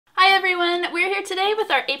We're here today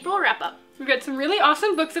with our April wrap-up. We've got some really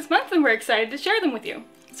awesome books this month and we're excited to share them with you.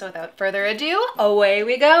 So without further ado, away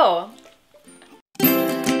we go!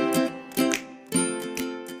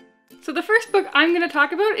 So the first book I'm going to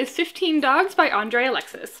talk about is 15 Dogs by Andre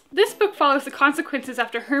Alexis. This book follows the consequences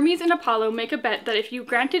after Hermes and Apollo make a bet that if you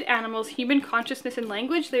granted animals human consciousness and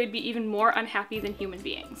language, they would be even more unhappy than human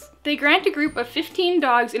beings. They grant a group of 15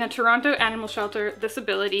 dogs in a Toronto animal shelter this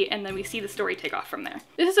ability, and then we see the story take off from there.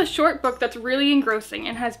 This is a short book that's really engrossing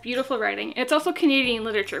and has beautiful writing. It's also Canadian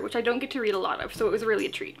literature, which I don't get to read a lot of, so it was really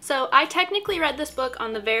a treat. So I technically read this book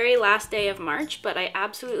on the very last day of March, but I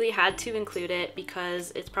absolutely had to include it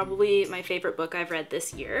because it's probably my favorite book I've read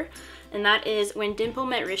this year, and that is When Dimple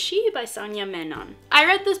Met Rishi by Sanya Menon. I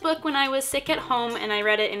read this book when I was sick at home and I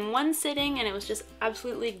read it in one sitting and it was just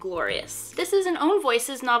absolutely glorious. This is an Own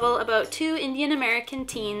Voices novel about two Indian American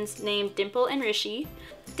teens named Dimple and Rishi.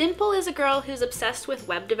 Dimple is a girl who's obsessed with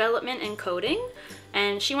web development and coding,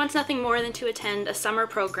 and she wants nothing more than to attend a summer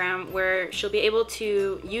program where she'll be able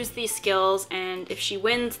to use these skills, and if she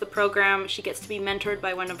wins the program, she gets to be mentored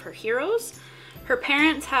by one of her heroes. Her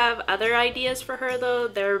parents have other ideas for her though.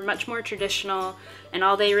 They're much more traditional, and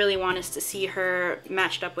all they really want is to see her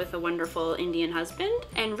matched up with a wonderful Indian husband.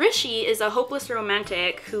 And Rishi is a hopeless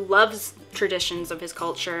romantic who loves traditions of his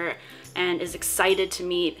culture and is excited to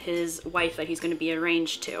meet his wife that he's going to be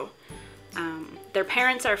arranged to. Their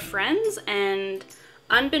parents are friends, and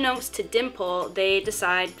unbeknownst to Dimple, they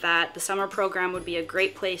decide that the summer program would be a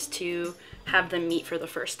great place to have them meet for the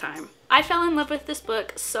first time. I fell in love with this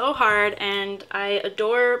book so hard, and I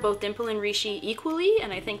adore both Dimple and Rishi equally,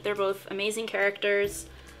 and I think they're both amazing characters.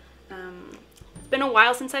 It's been a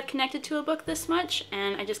while since I've connected to a book this much,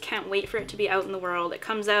 and I just can't wait for it to be out in the world. It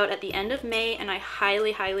comes out at the end of May, and I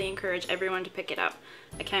highly, highly encourage everyone to pick it up.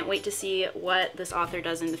 I can't wait to see what this author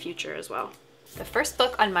does in the future as well. The first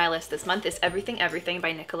book on my list this month is Everything Everything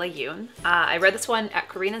by Nicola Yoon. I read this one at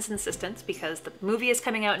Korrina's insistence because the movie is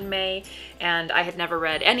coming out in May and I had never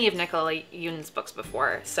read any of Nicola Yoon's books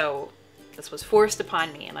before, so this was forced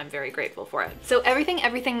upon me and I'm very grateful for it. So Everything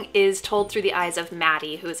Everything is told through the eyes of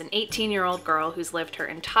Maddie, who is an 18-year-old girl who's lived her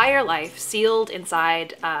entire life sealed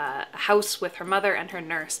inside a house with her mother and her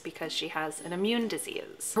nurse because she has an immune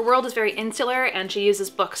disease. Her world is very insular and she uses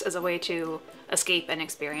books as a way to escape and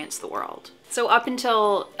experience the world. So up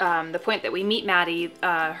until the point that we meet Maddie,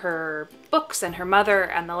 her books and her mother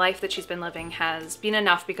and the life that she's been living has been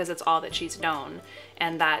enough because it's all that she's known,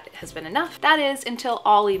 and that has been enough. That is until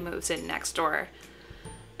Ollie moves in next door.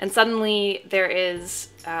 And suddenly there is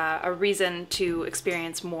a reason to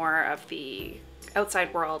experience more of the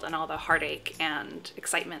outside world and all the heartache and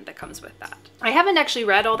excitement that comes with that. I haven't actually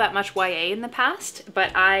read all that much YA in the past,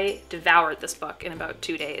 but I devoured this book in about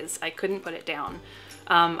 2 days. I couldn't put it down.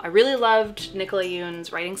 I really loved Nicola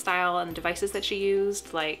Yoon's writing style and devices that she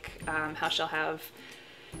used, like how she'll have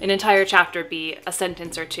an entire chapter be a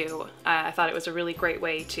sentence or two. I thought it was a really great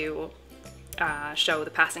way to show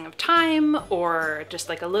the passing of time or just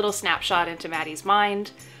like a little snapshot into Maddie's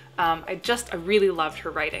mind. I really loved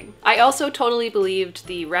her writing. I also totally believed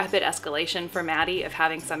the rapid escalation for Maddie of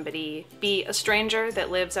having somebody be a stranger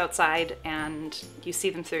that lives outside and you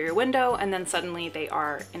see them through your window and then suddenly they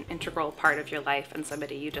are an integral part of your life and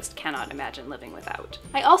somebody you just cannot imagine living without.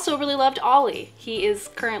 I also really loved Ollie. He is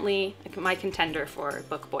currently my contender for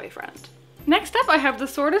book boyfriend. Next up, I have The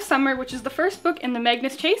Sword of Summer, which is the first book in the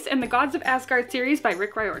Magnus Chase and the Gods of Asgard series by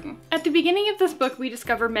Rick Riordan. At the beginning of this book, we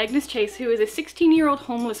discover Magnus Chase, who is a 16-year-old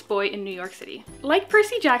homeless boy in New York City. Like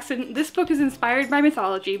Percy Jackson, this book is inspired by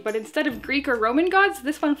mythology, but instead of Greek or Roman gods,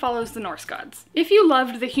 this one follows the Norse gods. If you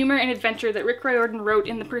loved the humor and adventure that Rick Riordan wrote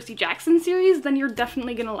in the Percy Jackson series, then you're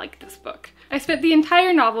definitely gonna like this book. I spent the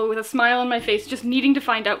entire novel with a smile on my face just needing to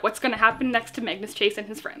find out what's gonna happen next to Magnus Chase and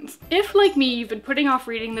his friends. If, like me, you've been putting off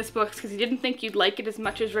reading this book because you didn't think you'd like it as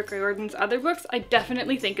much as Rick Riordan's other books, I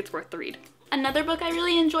definitely think it's worth the read. Another book I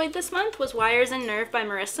really enjoyed this month was Wires and Nerve by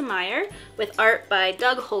Marissa Meyer, with art by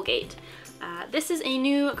Doug Holgate. This is a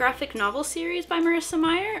new graphic novel series by Marissa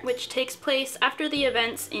Meyer, which takes place after the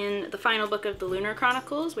events in the final book of the Lunar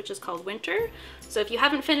Chronicles, which is called Winter. So if you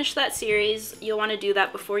haven't finished that series, you'll want to do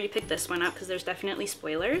that before you pick this one up because there's definitely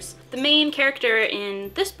spoilers. The main character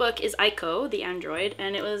in this book is Aiko, the android,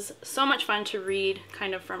 and it was so much fun to read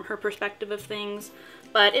kind of from her perspective of things.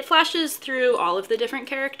 But it flashes through all of the different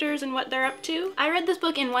characters and what they're up to. I read this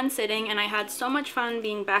book in one sitting and I had so much fun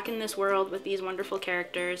being back in this world with these wonderful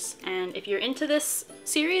characters. And if you're into this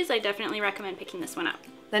series, I definitely recommend picking this one up.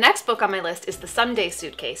 The next book on my list is The Someday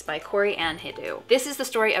Suitcase by Cori Sally. This is the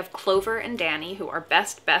story of Clover and Danny, who are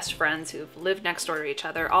best friends who've lived next door to each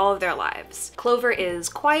other all of their lives. Clover is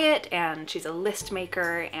quiet and she's a list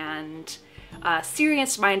maker and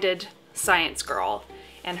serious-minded science girl,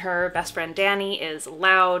 and her best friend Danny is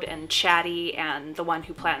loud and chatty and the one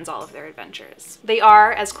who plans all of their adventures. They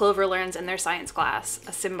are, as Clover learns in their science class,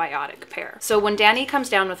 a symbiotic pair. So when Danny comes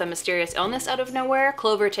down with a mysterious illness out of nowhere,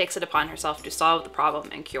 Clover takes it upon herself to solve the problem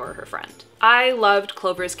and cure her friend. I loved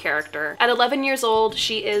Clover's character. At 11 years old,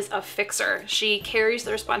 she is a fixer. She carries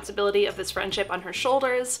the responsibility of this friendship on her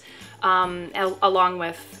shoulders, along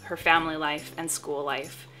with her family life and school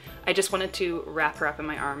life. I just wanted to wrap her up in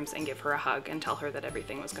my arms and give her a hug and tell her that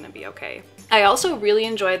everything was going to be okay. I also really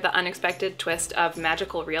enjoyed the unexpected twist of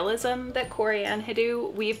magical realism that Cori and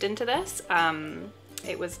Hidu weaved into this.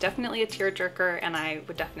 It was definitely a tearjerker, and I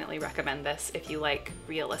would definitely recommend this if you like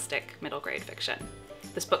realistic middle grade fiction.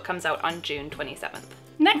 This book comes out on June 27th.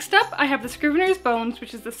 Next up, I have The Scrivener's Bones,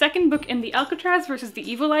 which is the second book in the Alcatraz vs. the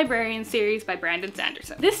Evil Librarian series by Brandon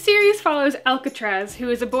Sanderson. This series follows Alcatraz,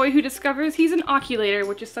 who is a boy who discovers he's an oculator,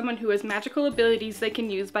 which is someone who has magical abilities they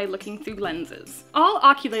can use by looking through lenses. All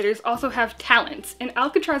oculators also have talents, and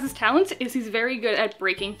Alcatraz's talent is he's very good at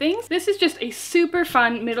breaking things. This is just a super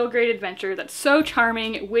fun middle grade adventure that's so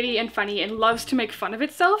charming, witty, and funny, and loves to make fun of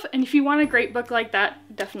itself, and if you want a great book like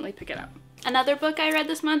that, definitely pick it up. Another book I read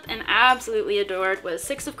this month and absolutely adored was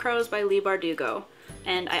Six of Crows by Leigh Bardugo.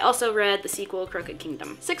 And I also read the sequel, Crooked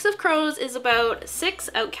Kingdom. Six of Crows is about 6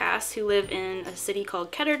 outcasts who live in a city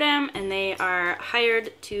called Ketterdam, and they are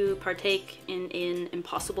hired to partake in an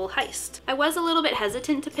impossible heist. I was a little bit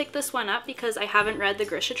hesitant to pick this one up because I haven't read the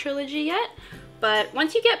Grisha trilogy yet, but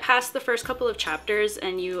once you get past the first couple of chapters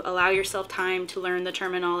and you allow yourself time to learn the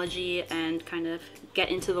terminology and kind of get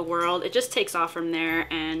into the world, it just takes off from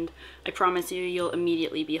there, and I promise you, you'll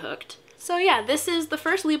immediately be hooked. So yeah, this is the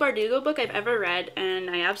first Leigh Bardugo book I've ever read, and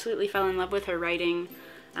I absolutely fell in love with her writing.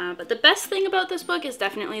 But the best thing about this book is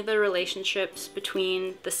definitely the relationships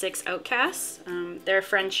between the 6 outcasts. Their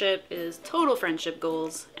friendship is total friendship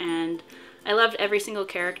goals, and I loved every single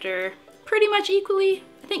character pretty much equally.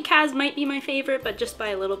 I think Kaz might be my favorite, but just by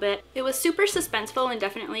a little bit. It was super suspenseful and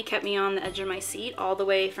definitely kept me on the edge of my seat all the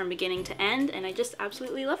way from beginning to end, and I just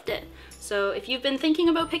absolutely loved it. So if you've been thinking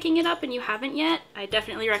about picking it up and you haven't yet, I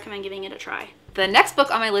definitely recommend giving it a try. The next book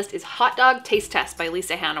on my list is Hot Dog Taste Test by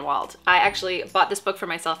Lisa Hannawald. I actually bought this book for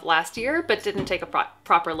myself last year, but didn't take a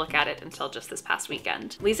proper look at it until just this past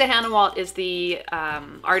weekend. Lisa Hannawald is the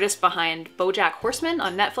artist behind BoJack Horseman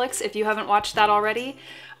on Netflix, if you haven't watched that already.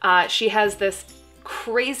 She has this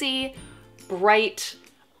crazy, bright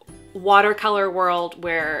watercolor world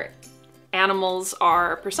where animals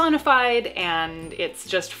are personified, and it's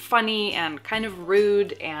just funny and kind of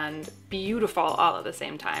rude and beautiful all at the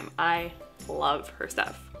same time. I love her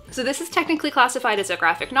stuff. So this is technically classified as a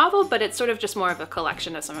graphic novel, but it's sort of just more of a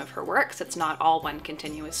collection of some of her works. It's not all one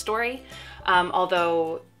continuous story,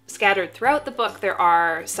 although scattered throughout the book there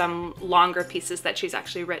are some longer pieces that she's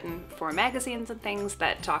actually written for magazines and things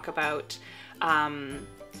that talk about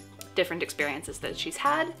different experiences that she's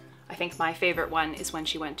had. I think my favorite one is when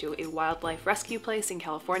she went to a wildlife rescue place in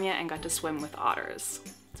California and got to swim with otters.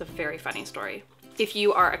 It's a very funny story. If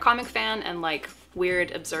you are a comic fan and like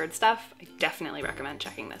weird, absurd stuff, I definitely recommend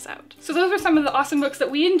checking this out. So those are some of the awesome books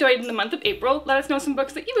that we enjoyed in the month of April. Let us know some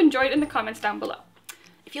books that you enjoyed in the comments down below.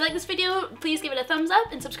 If you like this video, please give it a thumbs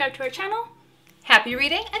up and subscribe to our channel. Happy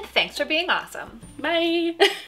reading, and thanks for being awesome. Bye!